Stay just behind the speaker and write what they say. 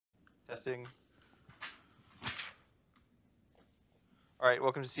Testing. All right,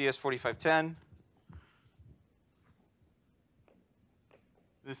 welcome to CS4510.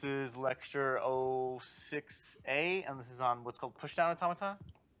 This is lecture 06A, and this is on what's called Pushdown Automata.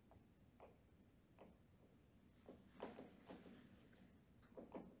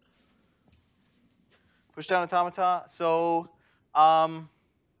 Pushdown Automata. So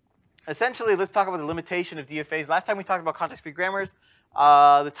essentially, let's talk about the limitation of DFAs. Last time we talked about context-free grammars.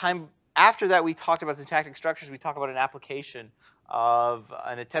 The time after that, we talked about syntactic structures. We talked about an application of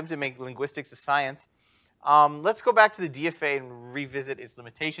an attempt to make linguistics a science. Let's go back to the DFA and revisit its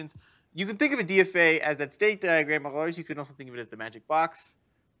limitations. You can think of a DFA as that state diagram, or you can also think of it as the magic box.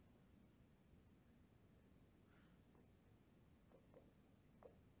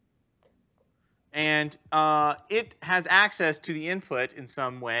 And it has access to the input in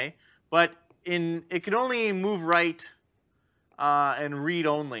some way, but it can only move right and read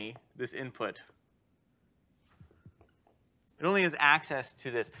only this input. It only has access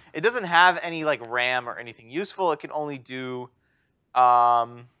to this. It doesn't have any like RAM or anything useful. It can only do,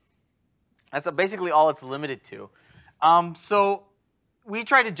 that's basically all it's limited to. So we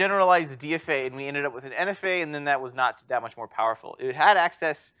tried to generalize the DFA, and we ended up with an NFA, and then that was not that much more powerful. It had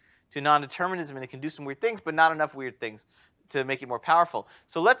access to non-determinism, and it can do some weird things, but not enough weird things to make it more powerful.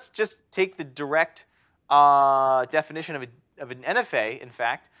 So let's just take the direct definition of an NFA, in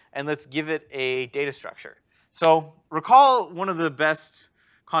fact, and let's give it a data structure. So recall one of the best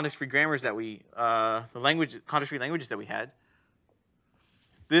context-free grammars that we, context-free languages that we had.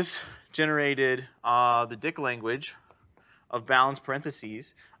 This generated the Dick language of balanced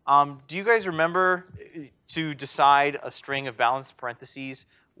parentheses. Do you guys remember to decide a string of balanced parentheses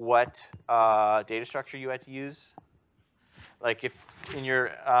what data structure you had to use? Like if in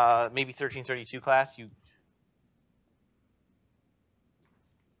your maybe 1332 class,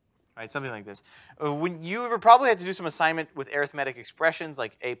 right, something like this. When you probably had to do some assignment with arithmetic expressions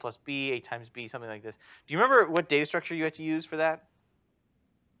like a plus b, a times b, something like this. Do you remember what data structure you had to use for that?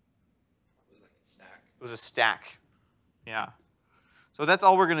 It was like a stack. It was a stack. Yeah. So that's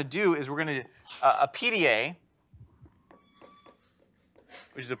all we're going to do is we're going to a PDA,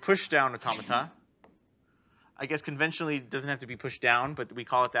 which is a push-down automata. I guess conventionally it doesn't have to be pushed down, but we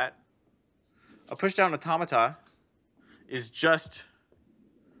call it that. A push-down automata is just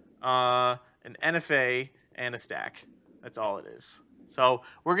an NFA and a stack. That's all it is. So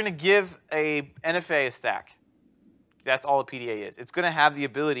we're going to give a NFA a stack. That's all a PDA is. It's going to have the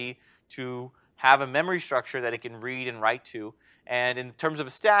ability to have a memory structure that it can read and write to. And in terms of a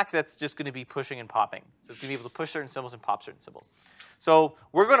stack, that's just going to be pushing and popping. So it's going to be able to push certain symbols and pop certain symbols. So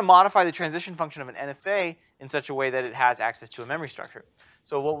we're going to modify the transition function of an NFA in such a way that it has access to a memory structure.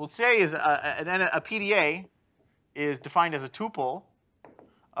 So what we'll say is a PDA is defined as a tuple.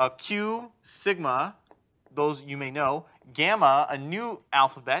 Q, sigma, those you may know. Gamma, a new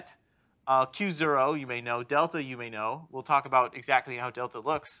alphabet. Q0, you may know. Delta, you may know. We'll talk about exactly how delta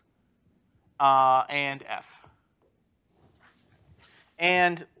looks. And F.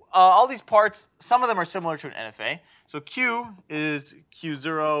 And all these parts, some of them are similar to an NFA. So Q is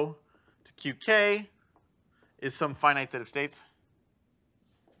Q0 to QK is some finite set of states.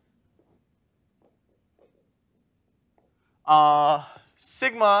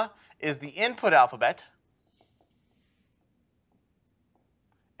 Sigma is the input alphabet.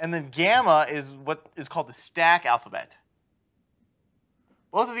 And then gamma is what is called the stack alphabet.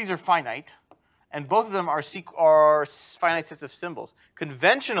 Both of these are finite, and both of them are finite sets of symbols.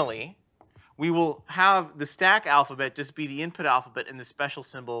 Conventionally, we will have the stack alphabet just be the input alphabet and the special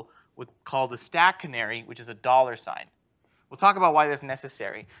symbol called the stack canary, which is a $sign. We'll talk about why that's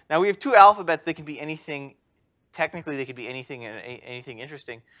necessary. Now we have two alphabets. They can be anything. Technically, they could be anything and anything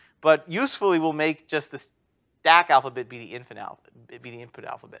interesting, but usefully, we'll make just the stack alphabet be the input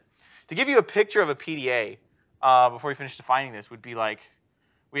alphabet. To give you a picture of a PDA, before we finish defining this, would be like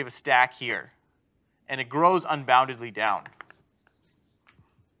we have a stack here, and it grows unboundedly down.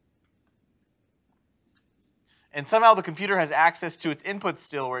 And somehow the computer has access to its inputs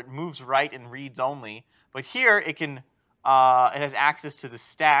still, where it moves right and reads only. But here, it has access to the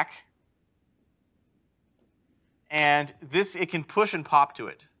stack. And this, it can push and pop to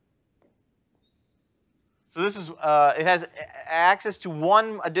it. So this is, it has access to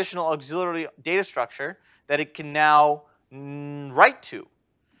one additional auxiliary data structure that it can now write to.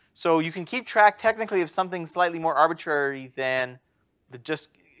 So you can keep track technically of something slightly more arbitrary than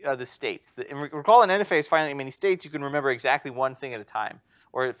the states. Recall an NFA is finitely many states. You can remember exactly one thing at a time,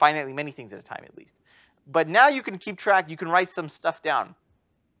 or finitely many things at a time at least. But now you can keep track. You can write some stuff down.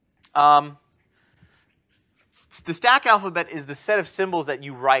 The stack alphabet is the set of symbols that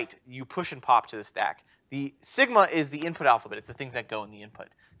you write, you push and pop to the stack. The sigma is the input alphabet. It's the things that go in the input.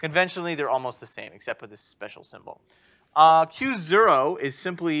 Conventionally, they're almost the same, except for this special symbol. Q0 is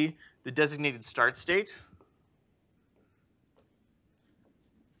simply the designated start state.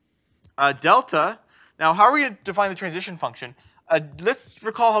 Delta, now how are we going to define the transition function? Let's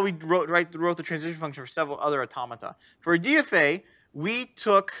recall how we wrote the transition function for several other automata. For a DFA, we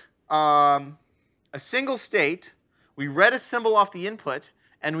took a single state, we read a symbol off the input,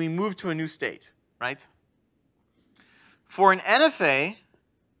 and we moved to a new state, right? For an NFA,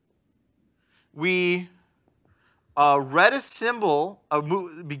 we read a symbol,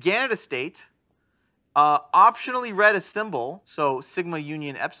 began at a state, optionally read a symbol, so sigma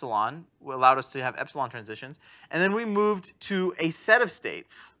union epsilon allowed us to have epsilon transitions, and then we moved to a set of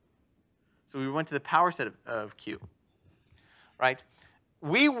states. So we went to the power set of Q, right?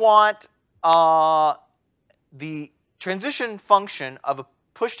 We want the transition function of a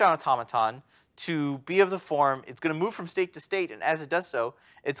pushdown automaton to be of the form, it's going to move from state to state, and as it does so,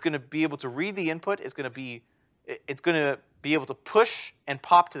 it's going to be able to read the input, it's going to be able to push and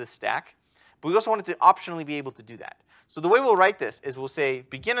pop to the stack, but we also want it to optionally be able to do that. So the way we'll write this is we'll say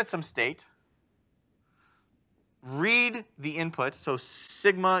begin at some state, read the input, so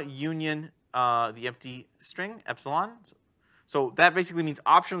sigma union the empty string, epsilon. So that basically means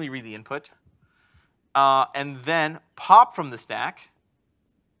optionally read the input, and then pop from the stack,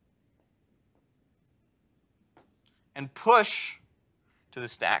 and push to the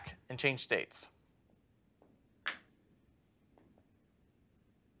stack and change states.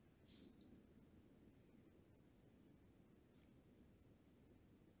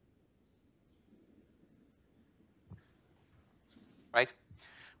 Right?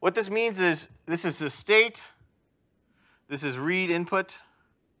 What this means is this is a state, this is read input.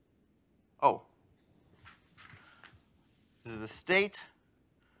 Oh. This is the state.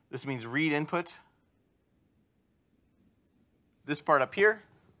 This means read input. This part up here,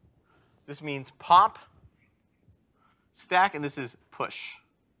 this means pop, stack, and this is push.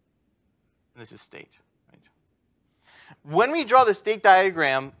 And this is state. Right? When we draw the state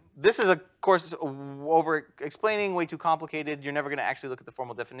diagram, this is, of course, over explaining, way too complicated. You're never going to actually look at the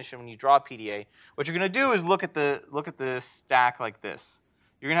formal definition when you draw a PDA. What you're going to do is look at the stack like this.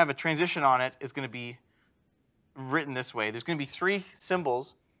 You're going to have a transition on it. It's going to be written this way. There's going to be 3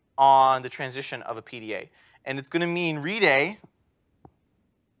 symbols on the transition of a PDA. And it's going to mean read A,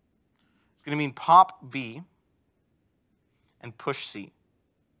 it's going to mean pop B, and push C.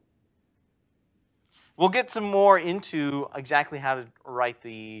 We'll get some more into exactly how to write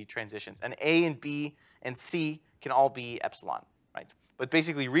the transitions. And A and B and C can all be epsilon, right? But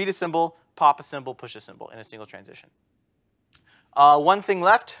basically read a symbol, pop a symbol, push a symbol in a single transition. One thing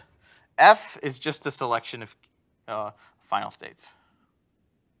left, F is just a selection of final states.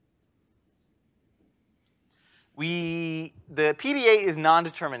 The PDA is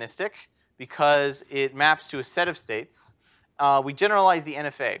non-deterministic because it maps to a set of states. We generalize the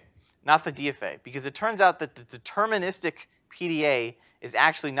NFA, not the DFA, because it turns out that the deterministic PDA is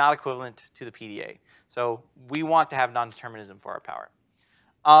actually not equivalent to the PDA. So we want to have non-determinism for our power.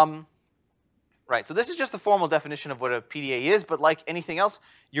 Right, so this is just the formal definition of what a PDA is, but like anything else,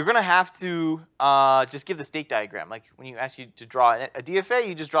 you're going to have to just give the state diagram. Like when you ask you to draw a DFA,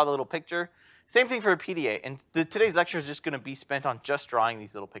 you just draw the little picture. Same thing for a PDA, and today's lecture is just going to be spent on just drawing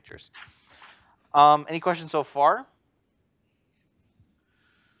these little pictures. Any questions so far?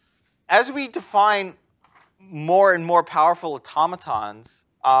 As we define more and more powerful automatons,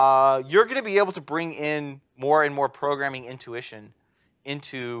 you're going to be able to bring in more and more programming intuition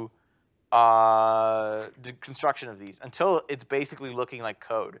into the construction of these until it's basically looking like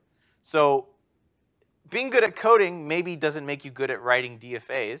code. So being good at coding maybe doesn't make you good at writing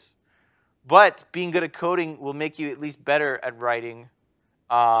DFAs, but being good at coding will make you at least better at writing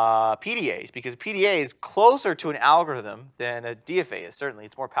PDAs, because a PDA is closer to an algorithm than a DFA is. Certainly,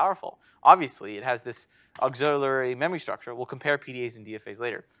 it's more powerful. Obviously, it has this auxiliary memory structure. We'll compare PDAs and DFAs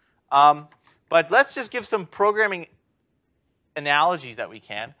later. But let's just give some programming analogies that we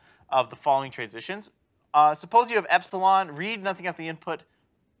can of the following transitions. Suppose you have epsilon, read nothing at the input,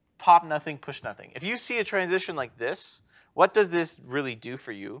 pop nothing, push nothing. If you see a transition like this, what does this really do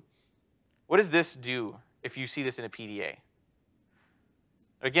for you? What does this do if you see this in a PDA?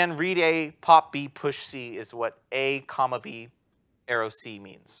 Again, read A, pop B, push C is what A, comma B, arrow C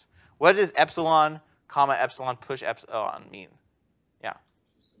means. What does epsilon, comma epsilon, push epsilon mean? Yeah.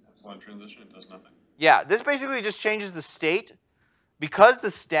 Just an epsilon transition, it does nothing. Yeah, this basically just changes the state. Because the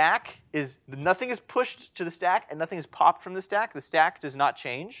stack is, nothing is pushed to the stack and nothing is popped from the stack does not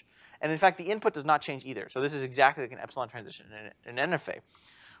change. And in fact, the input does not change either. So this is exactly like an epsilon transition in an NFA.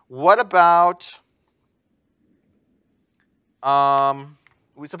 What about,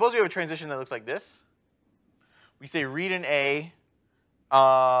 suppose we have a transition that looks like this. We say read an A,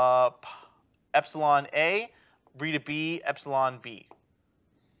 epsilon A, read a B, epsilon B.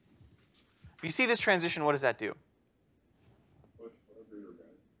 If you see this transition, what does that do?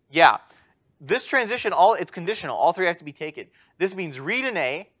 Yeah. This transition, it's conditional. All three has to be taken. This means read an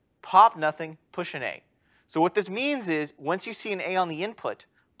A, pop nothing, push an A. So what this means is once you see an A on the input,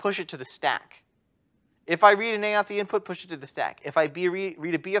 push it to the stack. If I read an A off the input, push it to the stack. If I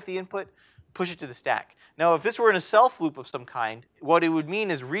read a B off the input, push it to the stack. Now, if this were in a self loop of some kind, what it would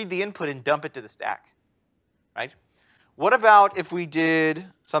mean is read the input and dump it to the stack, right? What about if we did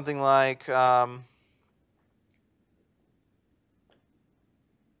something like something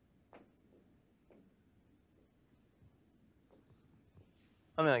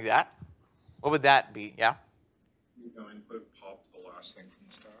like that? What would that be? Yeah? Input, pop the last thing from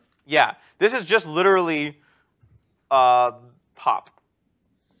the stack. Yeah. This is just literally pop.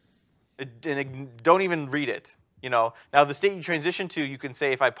 Don't even read it. You know. Now the state you transition to, you can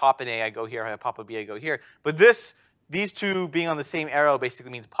say if I pop an A, I go here. If I pop a B, I go here. But these two being on the same arrow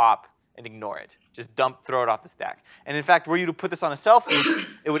basically means pop and ignore it. Just throw it off the stack. And in fact, were you to put this on a self loop,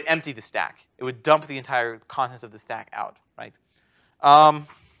 it would empty the stack. It would dump the entire contents of the stack out, right?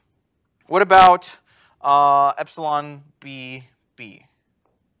 What about epsilon B B?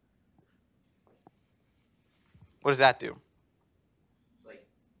 What does that do? It's like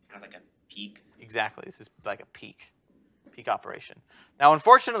kind of like a peak. Exactly. This is like a peak operation. Now,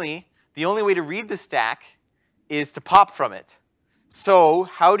 unfortunately, the only way to read the stack is to pop from it. So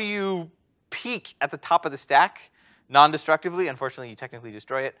how do you peek at the top of the stack non-destructively? Unfortunately, you technically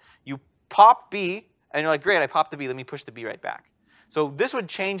destroy it. You pop B, and you're like, great, I popped the B. Let me push the B right back. So this would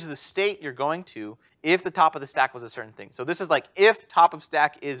change the state you're going to if the top of the stack was a certain thing. So this is like if top of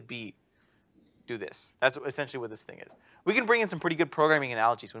stack is B, do this. That's essentially what this thing is. We can bring in some pretty good programming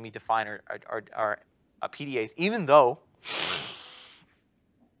analogies when we define our PDAs, even though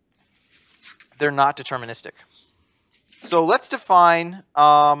they're not deterministic. So let's define,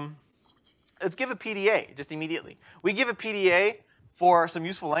 let's give a PDA just immediately. We give a PDA for some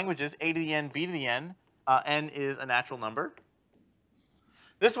useful languages, A to the N, B to the N. N is a natural number.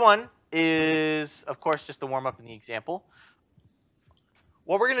 This one is, of course, just the warm-up in the example.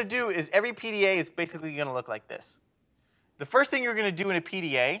 What we're going to do is every PDA is basically going to look like this. The first thing you're going to do in a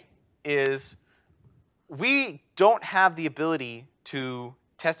PDA is we don't have the ability to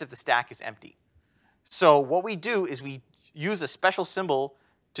test if the stack is empty. So what we do is we use a special symbol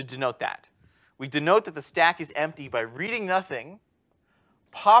to denote that. We denote that the stack is empty by reading nothing,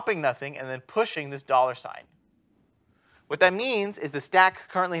 popping nothing, and then pushing this $sign. What that means is the stack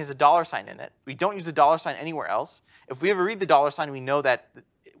currently has a $sign in it. We don't use the $sign anywhere else. If we ever read the $sign, we know that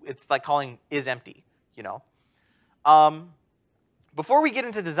it's like calling is empty, you know. Before we get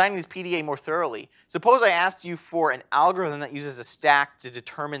into designing this PDA more thoroughly, suppose I asked you for an algorithm that uses a stack to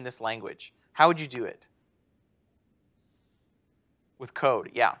determine this language. How would you do it? With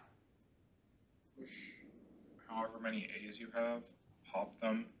code, yeah. Push however many A's you have, pop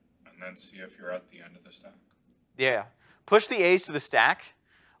them, and then see if you're at the end of the stack. Yeah. Push the A's to the stack.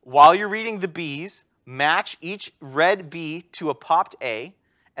 While you're reading the B's, match each read B to a popped A,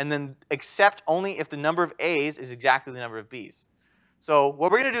 and then accept only if the number of A's is exactly the number of B's. So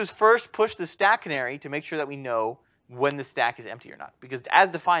what we're going to do is first push the stack canary to make sure that we know when the stack is empty or not. Because as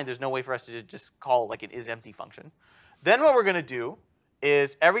defined, there's no way for us to just call like an isEmpty function. Then what we're going to do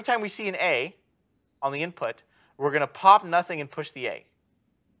is every time we see an A on the input, we're going to pop nothing and push the A.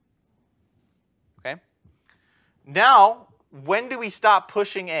 Okay? Now, when do we stop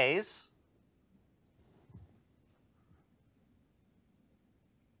pushing A's?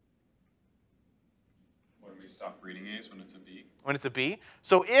 When we stop reading A's, when it's a B. When it's a B.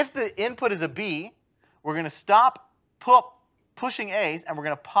 So if the input is a B, we're going to stop pushing A's, and we're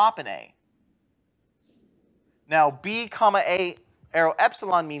going to pop an A. Now, B, comma A, arrow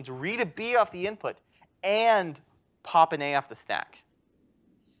epsilon means read a B off the input and pop an A off the stack.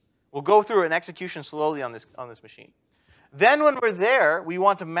 We'll go through an execution slowly on this machine. Then when we're there, we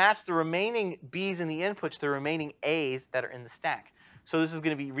want to match the remaining B's in the input to the remaining A's that are in the stack. So this is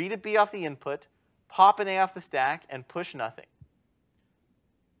going to be read a B off the input, pop an A off the stack, and push nothing.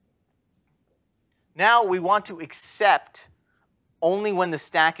 Now we want to accept only when the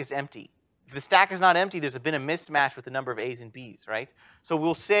stack is empty. If the stack is not empty, there's been a mismatch with the number of A's and B's, right? So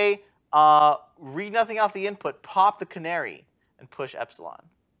we'll say read nothing off the input, pop the canary, and push epsilon,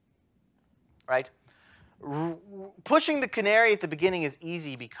 right? Pushing the canary at the beginning is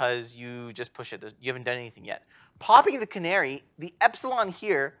easy because you just push it. You haven't done anything yet. Popping the canary, the epsilon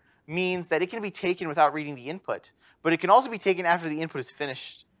here means that it can be taken without reading the input, but it can also be taken after the input is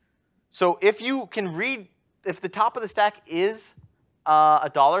finished. So if you can read, if the top of the stack is a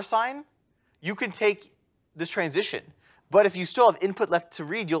 $, you can take this transition. But if you still have input left to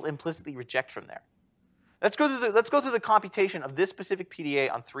read, you'll implicitly reject from there. Let's go through the computation of this specific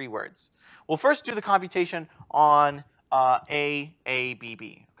PDA on 3 words. We'll first do the computation on A, B,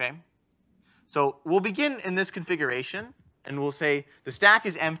 B, okay? So we'll begin in this configuration, and we'll say the stack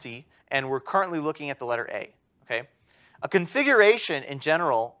is empty, and we're currently looking at the letter A, okay? A configuration in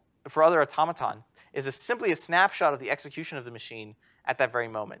general for other automaton is simply a snapshot of the execution of the machine at that very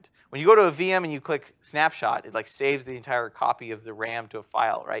moment. When you go to a VM and you click snapshot, it like saves the entire copy of the RAM to a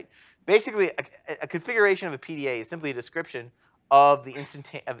file, right? Basically, a configuration of a PDA is simply a description of the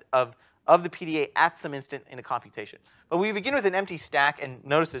of the PDA at some instant in a computation. But we begin with an empty stack, and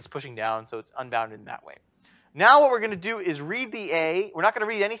notice it's pushing down, so it's unbounded in that way. Now what we're going to do is read the A. We're not going to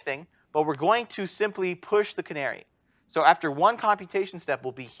read anything, but we're going to simply push the canary. So after one computation step,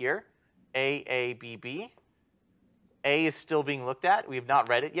 we'll be here, A, B, B. A is still being looked at. We have not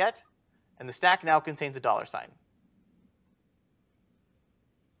read it yet. And the stack now contains a $.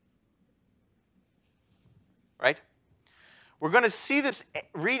 Right? We're going to see this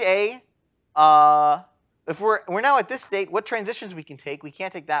read A. If we're now at this state, what transitions we can take? We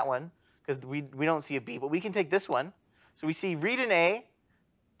can't take that one because we don't see a B, but we can take this one. So we see read an A,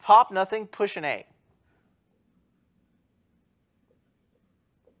 pop nothing, push an A.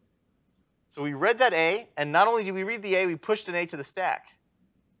 So we read that A, and not only did we read the A, we pushed an A to the stack.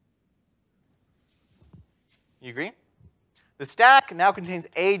 You agree? The stack now contains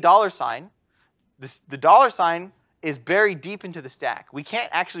a $. The $sign is buried deep into the stack. We can't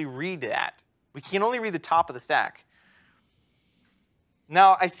actually read that. We can only read the top of the stack.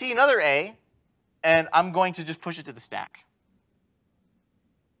 Now I see another A, and I'm going to just push it to the stack.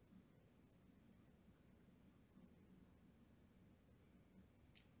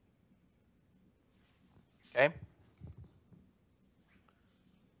 Okay?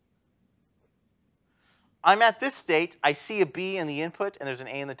 I'm at this state. I see a B in the input, and there's an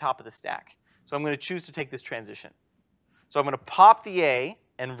A in the top of the stack. So I'm going to choose to take this transition. So I'm going to pop the A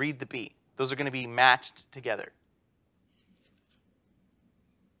and read the B. Those are going to be matched together.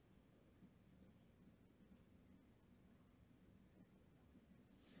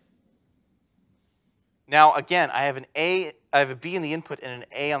 Now again, I have a B in the input and an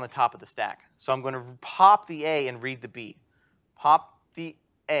A on the top of the stack. So I'm going to pop the A and read the B. Pop the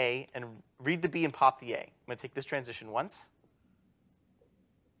A and read the B and pop the A. I'm going to take this transition once.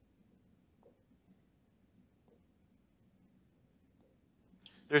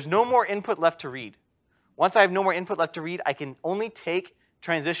 There's no more input left to read. Once I have no more input left to read, I can only take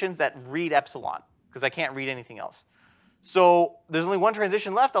transitions that read epsilon because I can't read anything else. So there's only one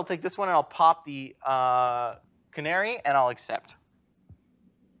transition left. I'll take this one and I'll pop the canary and I'll accept.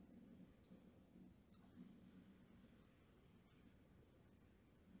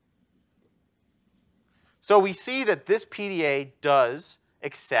 So we see that this PDA does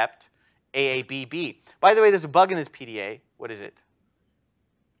accept AABB. By the way, there's a bug in this PDA. What is it?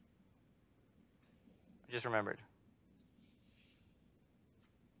 I just remembered.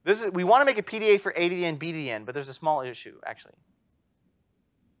 We want to make a PDA for A to the N, B to the N, but there's a small issue, actually.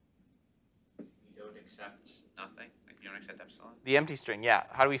 You don't accept nothing? Like you don't accept epsilon? The empty string, yeah.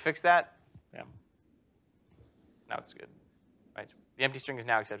 How do we fix that? Yeah. Now it's good. Right. The empty string is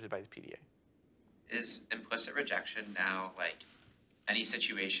now accepted by the PDA. Is implicit rejection now like any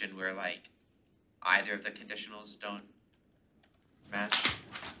situation where like either of the conditionals don't match?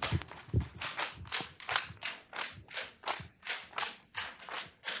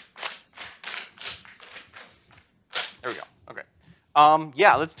 There we go. Okay.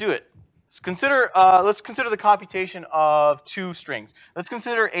 Yeah, let's do it. Let's consider the computation of 2 strings. Let's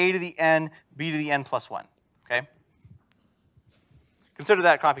consider A to the N, B to the N plus 1. Okay. Consider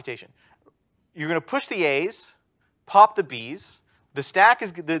that computation. You're going to push the A's, pop the B's. The stack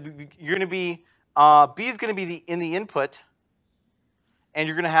is you're going to be B is going to be in the input, and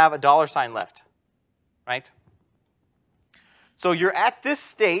you're going to have a $sign left, right? So you're at this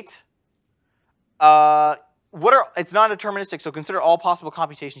state. It's non-deterministic, so consider all possible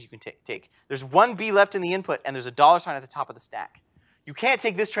computations you can take. There's one B left in the input, and there's a $sign at the top of the stack. You can't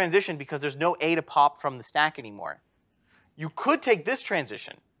take this transition because there's no A to pop from the stack anymore. You could take this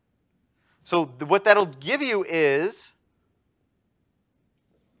transition. So what that'll give you is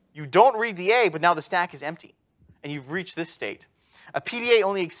you don't read the A, but now the stack is empty, and you've reached this state. A PDA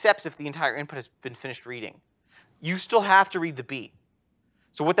only accepts if the entire input has been finished reading. You still have to read the B.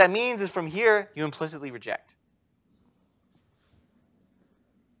 So what that means is from here, you implicitly reject.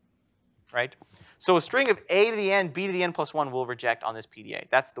 Right? So a string of A to the n, B to the n plus 1 will reject on this PDA.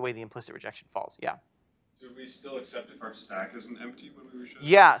 That's the way the implicit rejection falls. Yeah. Do we still accept if our stack isn't empty when we reject?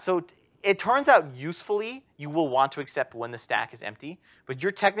 Yeah, so it turns out usefully, you will want to accept when the stack is empty, but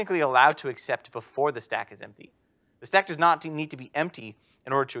you're technically allowed to accept before the stack is empty. The stack does not need to be empty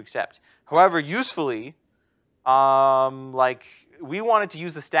in order to accept. However, usefully, like we wanted to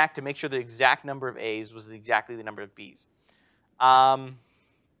use the stack to make sure the exact number of A's was exactly the number of B's.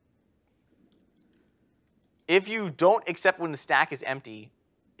 If you don't accept when the stack is empty,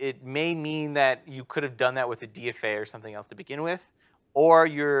 it may mean that you could have done that with a DFA or something else to begin with, or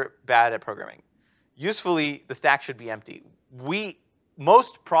you're bad at programming. Usefully, the stack should be empty.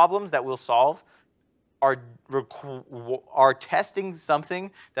 Most problems that we'll solve are testing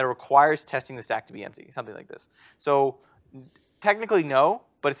something that requires testing the stack to be empty, something like this. So technically no,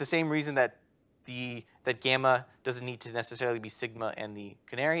 but it's the same reason that gamma doesn't need to necessarily be sigma and the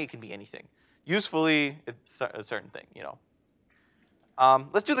canary. It can be anything. Usefully, it's a certain thing, you know.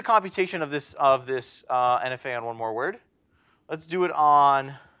 Let's do the computation of this NFA on one more word. Let's do it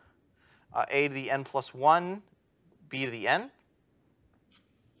on A to the n plus 1, B to the n.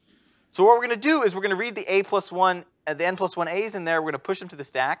 So what we're going to do is we're going to read the A plus 1, the n plus 1 A's in there. We're going to push them to the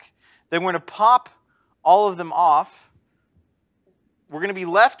stack. Then we're going to pop all of them off. We're going to be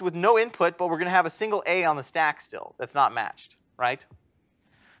left with no input, but we're going to have a single A on the stack still that's not matched, right?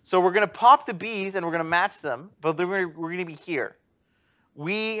 So we're going to pop the B's and we're going to match them, but we're going to be here.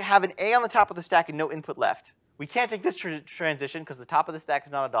 We have an A on the top of the stack and no input left. We can't take this transition because the top of the stack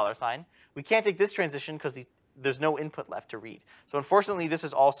is not a $sign. We can't take this transition because there's no input left to read. So unfortunately, this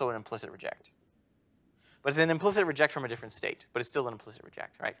is also an implicit reject. But it's an implicit reject from a different state, but it's still an implicit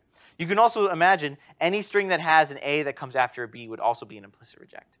reject, right? You can also imagine any string that has an A that comes after a B would also be an implicit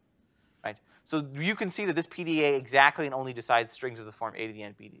reject, right? So you can see that this PDA exactly and only decides strings of the form A to the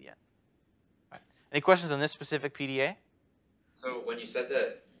n, B to the n. Right. Any questions on this specific PDA? So when you said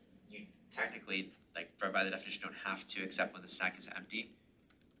that you technically, like by the definition, don't have to accept when the stack is empty,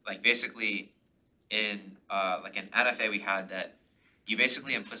 like basically in like an NFA we had that you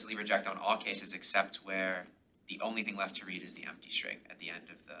basically implicitly reject on all cases except where the only thing left to read is the empty string at the end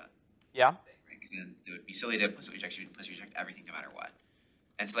of the yeah. thing, right? Because then it would be silly to implicitly reject. You would implicitly reject everything no matter what.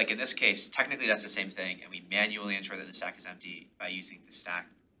 And so like in this case, technically that's the same thing, and we manually ensure that the stack is empty by using the stack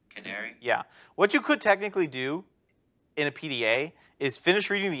canary. Yeah. What you could technically do in a PDA is finish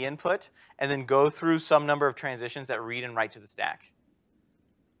reading the input and then go through some number of transitions that read and write to the stack.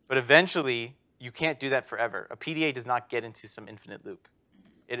 But eventually, you can't do that forever. A PDA does not get into some infinite loop.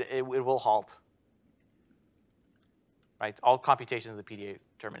 It will halt. Right? All computations of the PDA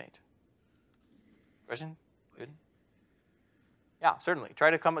terminate. Question? Good? Yeah, certainly.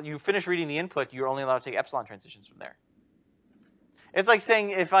 Try to come, you finish reading the input, you're only allowed to take epsilon transitions from there. It's like saying,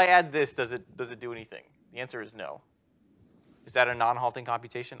 if I add this, does it do anything? The answer is no. Is that a non-halting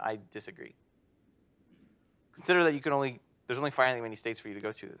computation? I disagree. Consider that you can there's only finitely many states for you to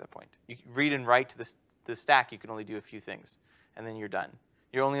go to at that point. You can read and write to the stack, you can only do a few things, and then you're done.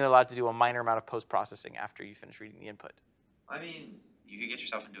 You're only allowed to do a minor amount of post-processing after you finish reading the input. I mean, you could get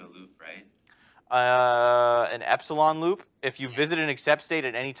yourself into a loop, right? An epsilon loop. If you visit an accept state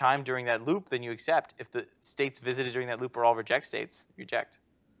at any time during that loop, then you accept. If the states visited during that loop are all reject states, you reject.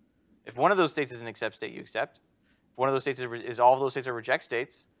 If one of those states is an accept state, you accept. If one of those states is all of those states are reject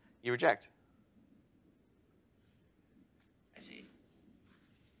states, you reject. I see.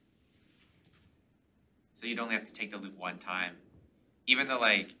 So you'd only have to take the loop one time, even though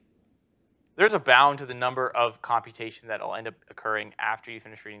like. There's a bound to the number of computations that will end up occurring after you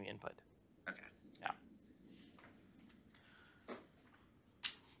finish reading the input. Okay. Yeah.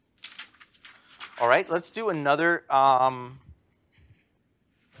 All right, let's do another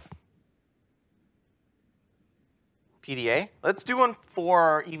PDA. Let's do one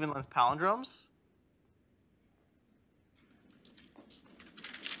for even length palindromes.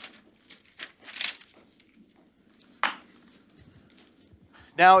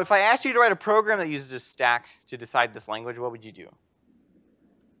 Now, if I asked you to write a program that uses a stack to decide this language, what would you do?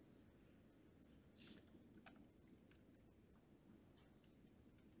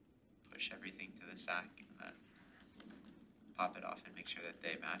 Push everything to the stack and then pop it off and make sure that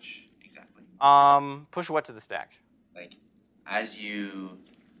they match exactly. Push what to the stack? Like, as you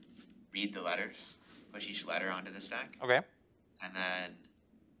read the letters, push each letter onto the stack. Okay. And then,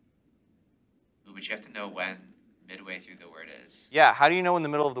 but you have to know when midway through the word is. Yeah, how do you know when the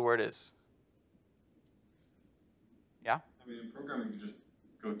middle of the word is? Yeah? I I mean, in programming, you just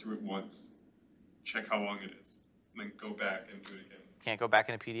go through it once, check how long it is, and then go back and do it again. Can't go back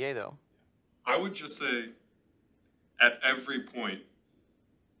in a PDA though. I would just say, at every point,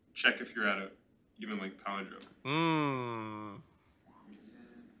 check if you're at a even length palindrome.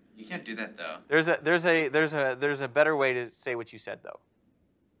 You can't do that though. There's a better way to say what you said though.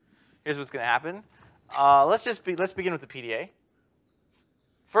 Here's what's going to happen. Let's begin with the PDA.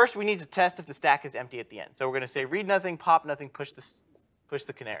 First, we need to test if the stack is empty at the end. So we're going to say read nothing, pop nothing, push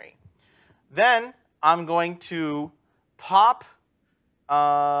the canary. Then I'm going to pop.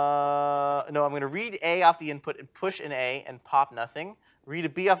 I'm going to read A off the input and push an A and pop nothing. Read a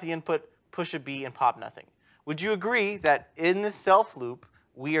B off the input, push a B and pop nothing. Would you agree that in this self loop,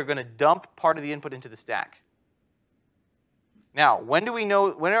 we are going to dump part of the input into the stack? Now, when do we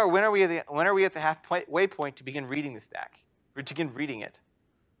know? When are we at the halfway point to begin reading the stack, or to begin reading it?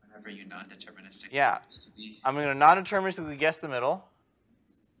 Whenever you non-deterministic. Yeah, I'm going to non-deterministically guess the middle.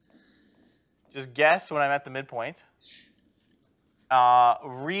 Just guess when I'm at the midpoint.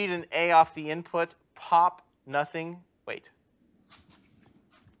 Read an A off the input, pop nothing. Wait.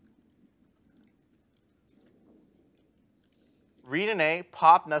 Read an A,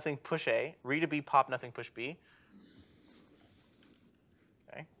 pop nothing, push A. Read a B, pop nothing, push B.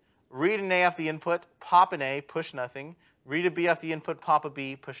 Okay. Read an A off the input, pop an A, push nothing. Read a B off the input, pop a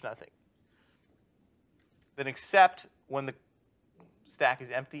B, push nothing. Then accept when the stack is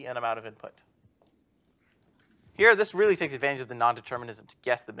empty and I'm out of input. Here, this really takes advantage of the non-determinism to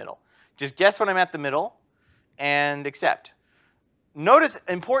guess the middle. Just guess when I'm at the middle and accept. Notice,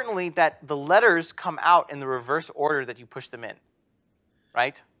 importantly, that the letters come out in the reverse order that you push them in,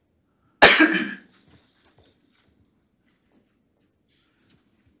 right?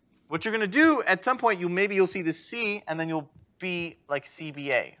 What you're going to do, at some point, maybe you'll see this C, and then you'll be like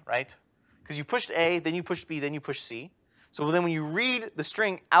CBA, right? Because you pushed A, then you pushed B, then you pushed C. So then when you read the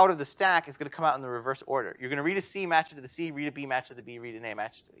string out of the stack, it's going to come out in the reverse order. You're going to read a C, match it to the C, read a B, match it to the B, read an A,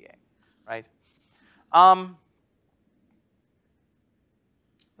 match it to the A, right?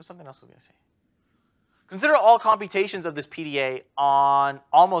 There's something else I was going to say. Consider all computations of this PDA on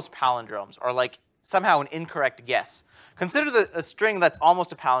almost palindromes, or like somehow an incorrect guess. Consider a string that's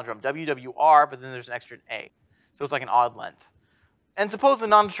almost a palindrome, WWR, but then there's an extra A. So it's like an odd length. And suppose the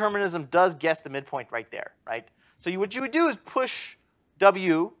non-determinism does guess the midpoint right there, right? So what you would do is push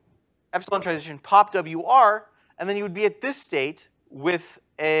W, epsilon transition, pop WR, and then you would be at this state with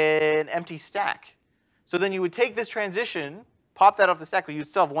an empty stack. So then you would take this transition, pop that off the stack, but you'd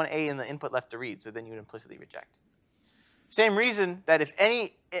still have one A in the input left to read, so then you would implicitly reject. Same reason that if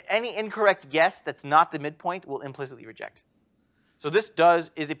any incorrect guess that's not the midpoint will implicitly reject. So this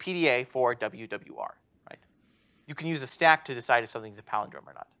is a PDA for WWR, right? You can use a stack to decide if something's a palindrome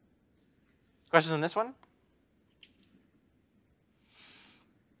or not. Questions on this one?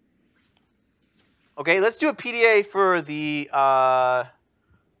 Okay, let's do a PDA for the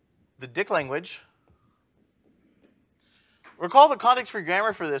Dick language. Recall the context-free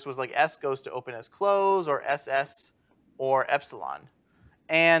grammar for this was like S goes to open S close, or SS, or epsilon.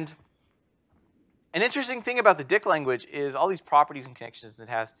 And an interesting thing about the Dick language is all these properties and connections it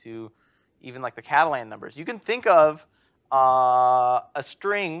has to even like the Catalan numbers. You can think of a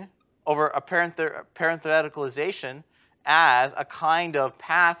string over a parentheticalization as a kind of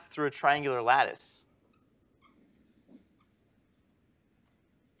path through a triangular lattice.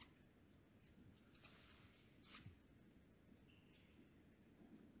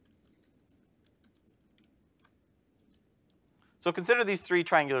 So consider these three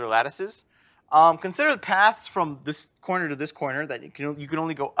triangular lattices. Consider the paths from this corner to this corner that you can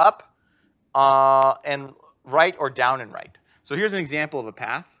only go up and right or down and right. So here's an example of a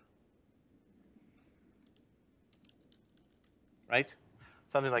path. Right?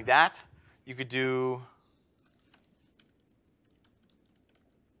 Something like that. You could do,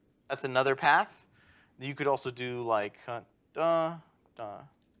 that's another path. You could also do like something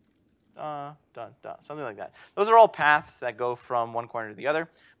like that. Those are all paths that go from one corner to the other.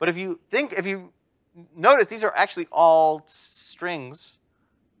 But if you notice, these are actually all strings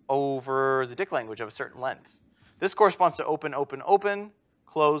over the Dick language of a certain length. This corresponds to open, open, open,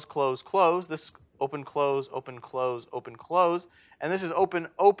 close, close, close. This open, close, open, close, open, close. And this is open,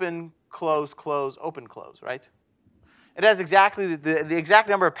 open, close, close, open, close, right? It has exactly the exact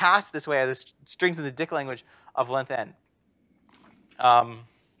number of paths this way as the strings in the Dick language of length n.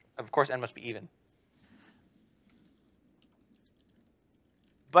 Of course, n must be even.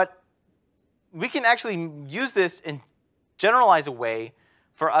 But we can actually use this and generalize a way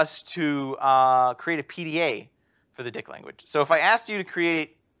for us to create a PDA for the Dick language. So if I asked you to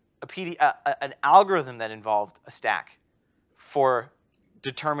create an algorithm that involved a stack, for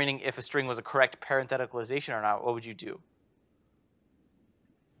determining if a string was a correct parentheticalization or not, what would you do?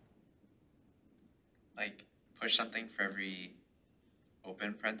 Like push something for every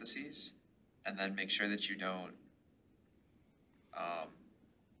open parentheses, and then make sure that you don't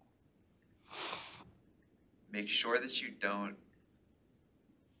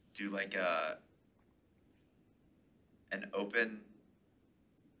do like an open.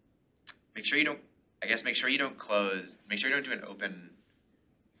 Make sure you don't close. Make sure you don't do an open.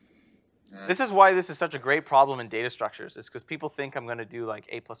 This is why this is such a great problem in data structures. It's because people think I'm going to do like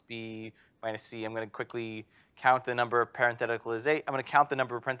a plus b minus c. I'm going to quickly count the number of parentheticalization. I'm going to count the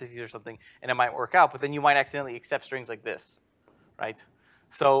number of parentheses or something, and it might work out. But then you might accidentally accept strings like this, right?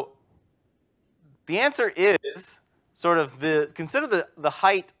 So the answer is sort of consider the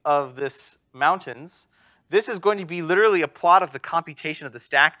height of this mountains. This is going to be literally a plot of the computation of the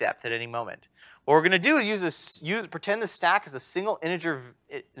stack depth at any moment. What we're going to do is pretend the stack is a single integer,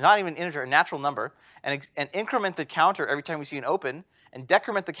 not even integer, a natural number, and increment the counter every time we see an open, and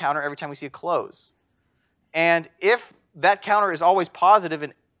decrement the counter every time we see a close. And if that counter is always positive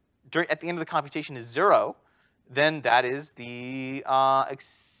and at the end of the computation is 0, then that is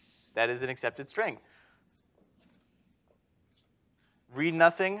an accepted string. Read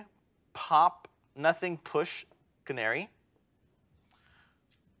nothing, pop nothing, push canary.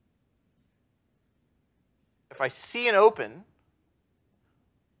 If I see an open,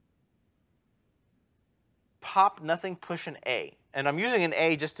 pop nothing, push an A. And I'm using an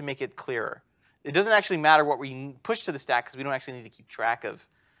A just to make it clearer. It doesn't actually matter what we push to the stack because we don't actually need to keep track of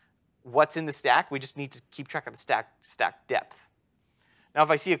what's in the stack. We just need to keep track of the stack depth. Now, if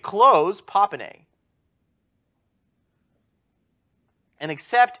I see a close, pop an A. And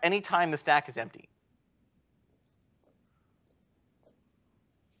accept any time the stack is empty.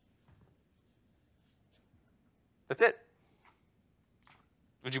 That's it.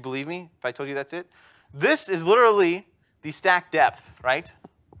 Would you believe me if I told you that's it? This is literally the stack depth, right?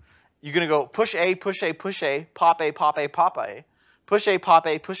 You're going to go push A, push A, push A, pop A, pop A, pop A, push A, pop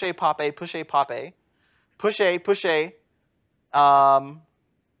A, push A, pop A, push A, pop A, push A, push A,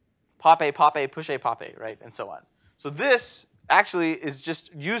 pop A, pop A, push A, pop A, right, and so on. So this actually is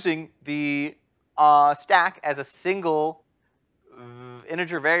just using the stack as a single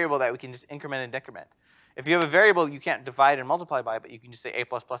integer variable that we can just increment and decrement. If you have a variable you can't divide and multiply by, but you can just say a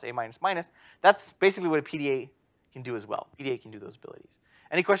plus plus, a minus minus, that's basically what a PDA can do as well. PDA can do those abilities.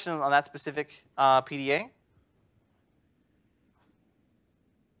 Any questions on that specific PDA?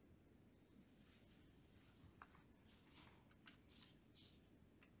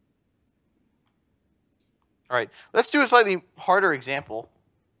 All right, let's do a slightly harder example.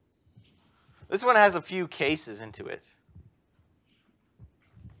 This one has a few cases into it.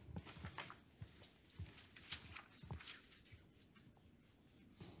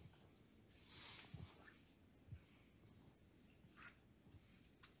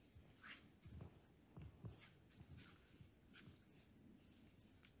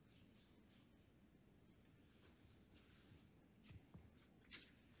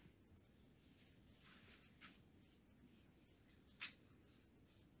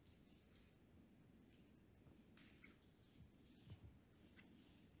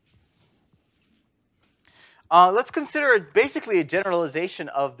 Let's consider basically a generalization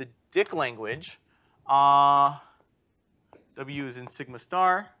of the Dick language. W is in sigma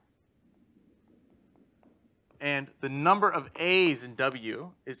star. And the number of A's in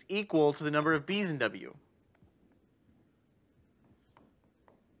W is equal to the number of B's in W.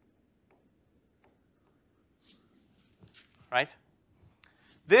 Right?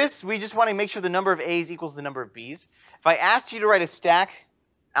 This, we just want to make sure the number of A's equals the number of B's. If I asked you to write a stack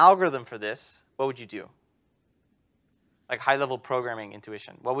algorithm for this, what would you do? Like high-level programming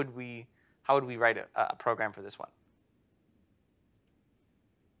intuition. How would we write a program for this one?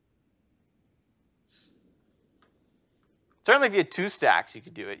 Certainly if you had two stacks, you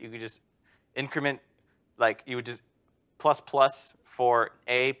could do it. You could just increment, like you would just plus plus for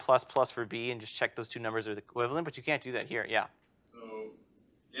A, plus plus for B, and just check those two numbers are the equivalent, but you can't do that here, yeah. So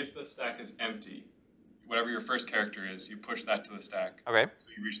if the stack is empty, whatever your first character is, you push that to the stack. Okay. So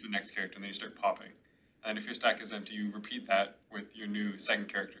you reach the next character, and then you start popping. And if your stack is empty, you repeat that with your new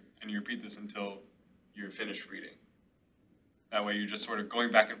second character. And you repeat this until you're finished reading. That way you're just sort of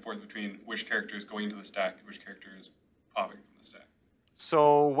going back and forth between which character is going to the stack and which character is popping from the stack.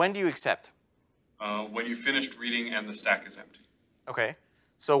 So when do you accept? When you finished reading and the stack is empty. Okay.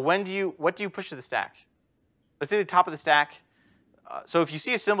 So what do you push to the stack? Let's say the top of the stack. So if you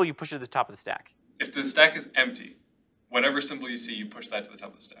see a symbol, you push it to the top of the stack. If the stack is empty, whatever symbol you see, you push that to the top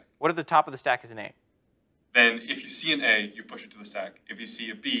of the stack. What if the top of the stack is an A? then if you see an A, you push it to the stack. If you see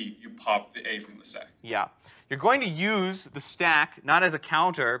a B, you pop the A from the stack. Yeah. You're going to use the stack not as a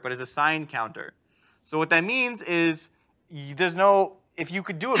counter, but as a signed counter. So what that means is there's no, if you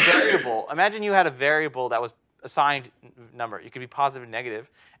could do a variable, imagine you had a variable that was a signed number. It could be positive and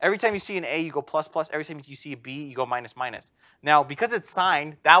negative. Every time you see an A, you go plus, plus. Every time you see a B, you go minus, minus. Now, because it's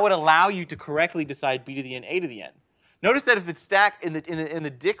signed, that would allow you to correctly decide B to the n, A to the n. Notice that if it's stack in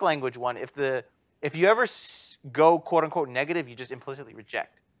the Dick language one, if you ever go quote unquote negative, you just implicitly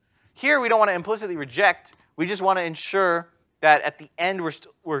reject. Here, we don't want to implicitly reject. We just want to ensure that at the end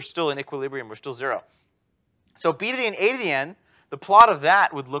we're still in equilibrium. We're still 0. So B to the n, A to the n, the plot of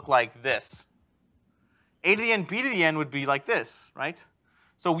that would look like this. A to the n, B to the n would be like this, right?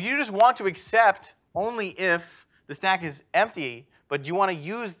 So you just want to accept only if the stack is empty, but you want to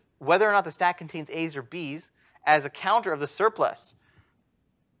use whether or not the stack contains A's or B's as a counter of the surplus.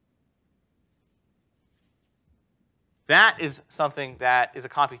 That is something that is a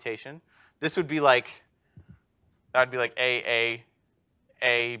computation. This would be like, that would be like A,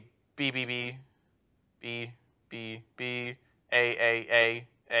 B, B, B, B, B, B, A,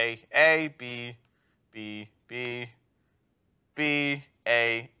 B, B, B, B,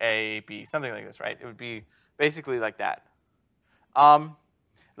 A, B, something like this, right? It would be basically like that.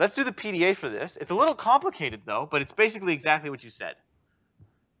 Let's do the PDA for this. It's a little complicated, though, but it's basically exactly what you said.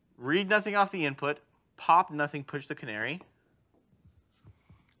 Read nothing off the input, pop nothing, push the canary.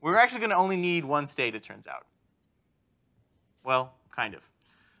 We're actually going to only need one state, it turns out. Well, kind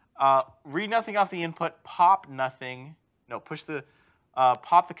of. Read nothing off the input, pop nothing. No, push the,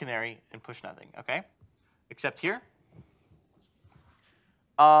 pop the canary and push nothing, okay? Except here.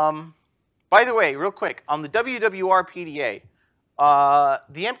 By the way, real quick, on the WWR PDA,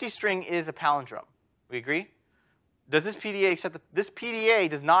 the empty string is a palindrome. We agree? Does this PDA accept this PDA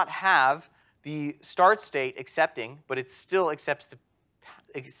does not have the start state accepting, but it still accepts the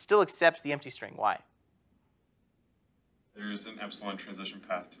empty string. Why? There's an epsilon transition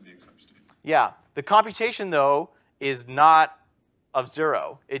path to the accept state. Yeah. The computation, though, is not of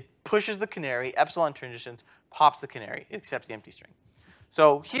 0. It pushes the canary, epsilon transitions, pops the canary. It accepts the empty string.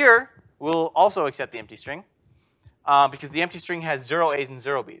 So here, we'll also accept the empty string because the empty string has 0 A's and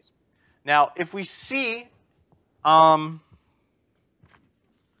 0 B's. Now, if we see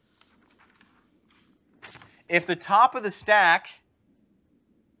if the top of the stack,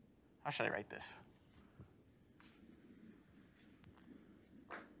 how should I write this?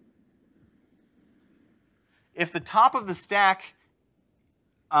 If the top of the stack,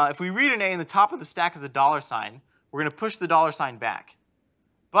 if we read an A and the top of the stack is a $sign, we're going to push the $sign back.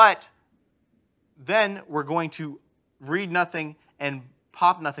 But then we're going to read nothing and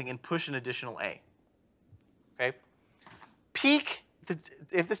pop nothing and push an additional A. Okay? Peek,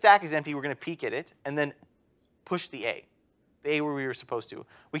 if the stack is empty, we're going to peek at it and then push the A where we were supposed to.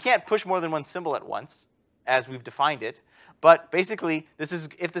 We can't push more than one symbol at once, as we've defined it. But basically, this is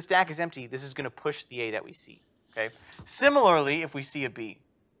if the stack is empty, this is going to push the A that we see. Okay? Similarly, if we see a B.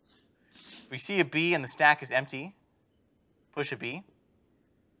 If we see a B and the stack is empty, push a B.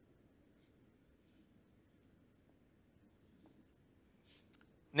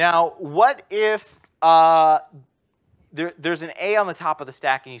 Now, what if there's an A on the top of the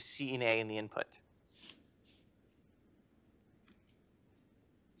stack and you see an A in the input?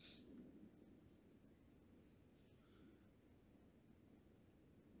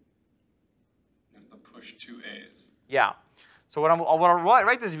 Push 2 A's. Yeah. So what I'll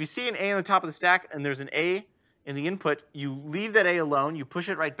write this, if you see an A on the top of the stack and there's an A in the input, you leave that A alone, you push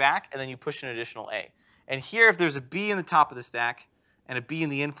it right back, and then you push an additional A. And here, if there's a B in the top of the stack and a B in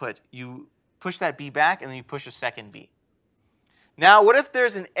the input, you push that B back, and then you push a second B. Now, what if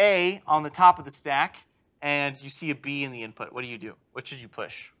there's an A on the top of the stack and you see a B in the input? What do? What should you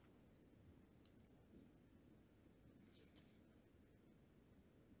push?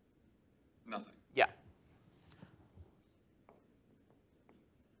 Nothing. Yeah.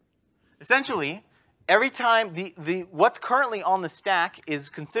 Essentially, every time what's currently on the stack is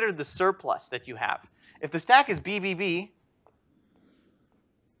considered the surplus that you have. If the stack is BBB,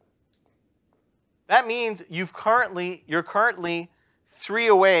 that means you're currently 3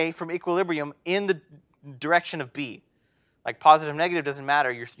 away from equilibrium in the direction of B. Like positive, negative doesn't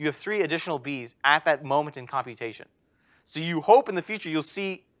matter. You have 3 additional B's at that moment in computation. So you hope in the future you'll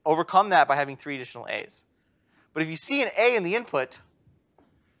overcome that by having 3 additional A's. But if you see an A in the input,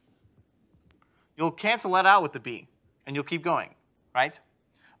 you'll cancel that out with the B, and you'll keep going, right?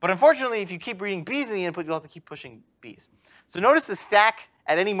 But unfortunately, if you keep reading B's in the input, you'll have to keep pushing B's. So notice the stack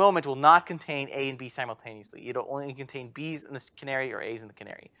at any moment will not contain A and B simultaneously. It'll only contain B's in the canary or A's in the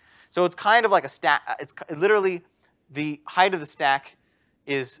canary. So it's kind of like a stack. It's literally the height of the stack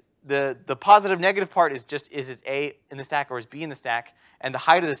is the positive negative part is just is A in the stack or is B in the stack, and the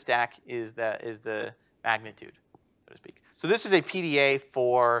height of the stack is the magnitude, so to speak. So this is a PDA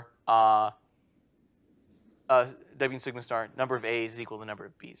for W sigma star. Number of A's is equal to the number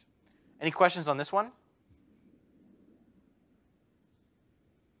of B's. Any questions on this one?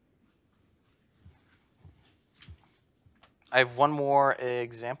 I have one more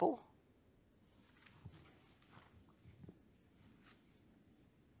example.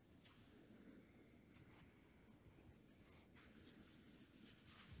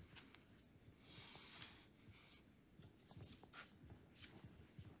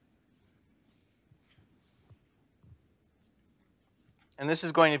 And this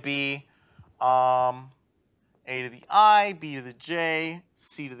is going to be A to the I, B to the J,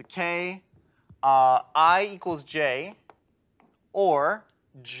 C to the K. I equals J, or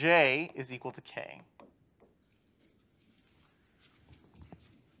J is equal to K.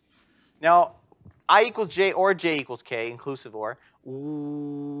 Now, I equals J or J equals K, inclusive or.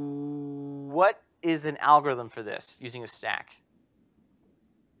 What is an algorithm for this using a stack?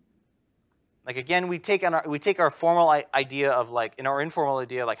 Like again, we take our formal idea of like, in our informal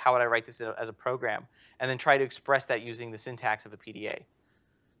idea, like how would I write this as a program, and then try to express that using the syntax of a PDA.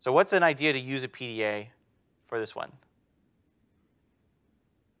 So what's an idea to use a PDA for this one?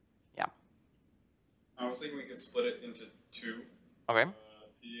 Yeah. I was thinking we could split it into two. Okay.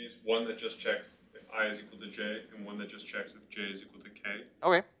 PDAs, one that just checks if I is equal to J, and one that just checks if J is equal to K.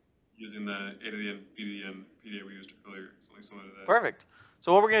 Okay. Using the A to the N, B to the N PDA we used earlier, something similar to that. Perfect.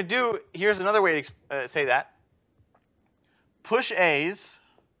 So what we're going to do, here's another way to say that. Push A's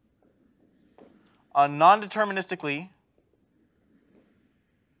non-deterministically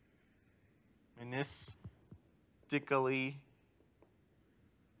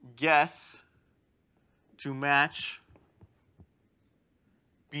guess to match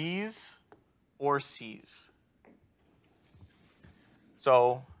B's or C's.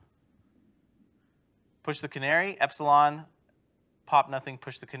 So push the canary, epsilon, pop nothing,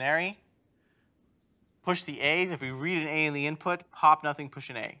 push the canary. Push the A. If we read an A in the input, pop nothing, push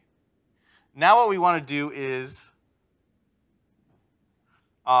an A. Now what we want to do is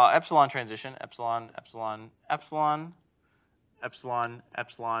epsilon transition, epsilon, epsilon, epsilon, epsilon,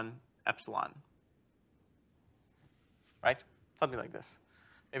 epsilon, epsilon. Right? Something like this.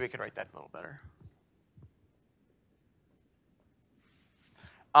 Maybe I could write that a little better.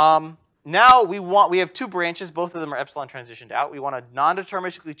 Now we have two branches. Both of them are epsilon transitioned out. We want to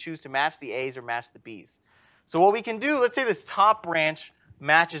non-deterministically choose to match the A's or match the B's. So what we can do, let's say this top branch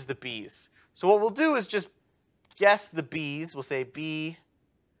matches the B's. So what we'll do is just guess the B's. We'll say B.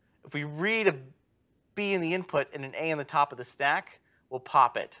 If we read a B in the input and an A in the top of the stack, we'll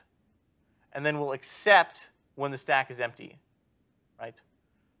pop it. And then we'll accept when the stack is empty. Right?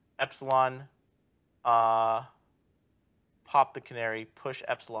 Epsilon, pop the canary, push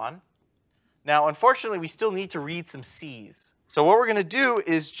epsilon. Now, unfortunately, we still need to read some C's. So what we're going to do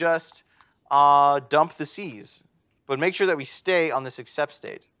is just dump the C's, but make sure that we stay on this accept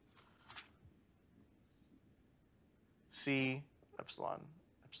state. C, epsilon,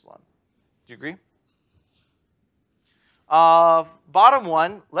 epsilon. Do you agree? Bottom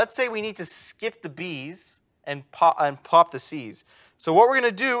one, let's say we need to skip the B's and pop the C's. So what we're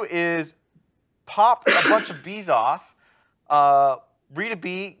going to do is pop a bunch of B's off, read a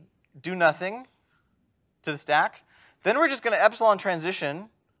B, do nothing to the stack. Then we're just going to epsilon transition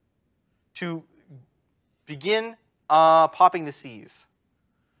to begin popping the C's,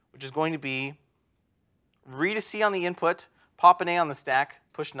 which is going to be read a C on the input, pop an A on the stack,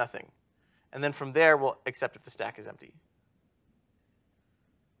 push nothing. And then from there, we'll accept if the stack is empty.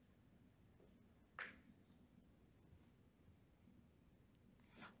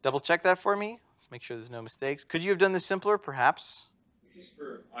 Double check that for me. Let's make sure there's no mistakes. Could you have done this simpler, perhaps? This is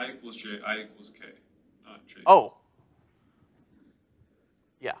for I equals J, I equals K, not J. Oh.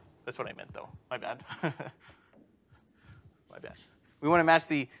 Yeah, that's what I meant, though. My bad. My bad. We want to match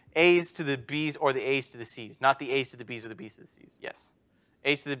the A's to the B's or the A's to the C's, not the A's to the B's or the B's to the C's. Yes.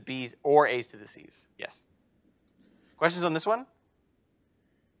 A's to the B's or A's to the C's. Yes. Questions on this one?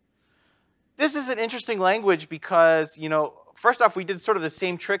 This is an interesting language because, you know, first off, we did sort of the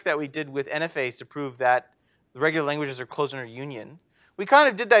same trick that we did with NFAs to prove that the regular languages are closed under union. We kind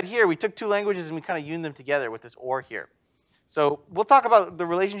of did that here. We took two languages and we kind of united them together with this OR here. So we'll talk about the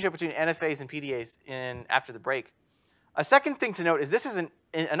relationship between NFAs and PDAs after the break. A second thing to note is this is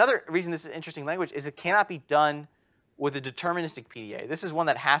another reason this is an interesting language is it cannot be done with a deterministic PDA. This is one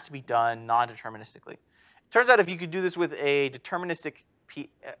that has to be done non-deterministically. It turns out if you could do this with a deterministic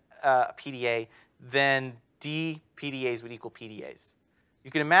PDA, then D PDAs would equal PDAs. You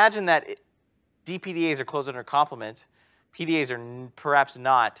can imagine that D PDAs are closed under complement. PDAs are perhaps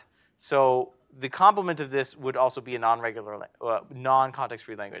not. So the complement of this would also be a non-regular,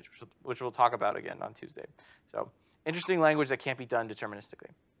 non-context-free language, which we'll talk about again on Tuesday. So interesting language that can't be done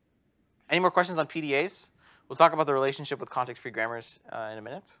deterministically. Any more questions on PDAs? We'll talk about the relationship with context-free grammars in a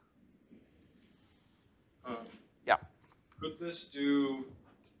minute. Yeah. Could this do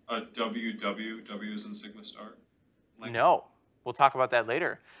a WW, W is in sigma star? No. We'll talk about that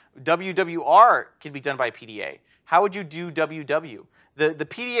later. WWR can be done by PDA. How would you do WW? The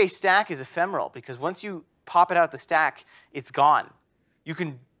PDA stack is ephemeral because once you pop it out the stack, it's gone. You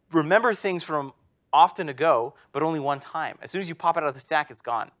can remember things from often ago, but only one time. As soon as you pop it out of the stack, it's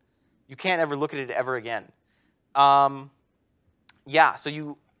gone. You can't ever look at it ever again. Yeah,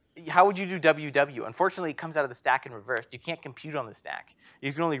 so how would you do WW? Unfortunately, it comes out of the stack in reverse. You can't compute on the stack.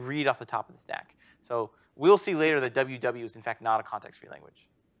 You can only read off the top of the stack. So we'll see later that WW is in fact not a context-free language.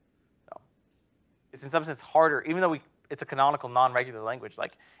 So it's in some sense harder, even though it's a canonical non-regular language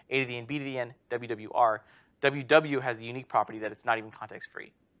like A to the N, B to the N, WWR. WW has the unique property that it's not even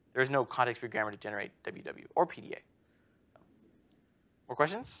context-free. There is no context-free grammar to generate WW or PDA. So, more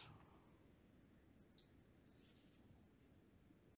questions?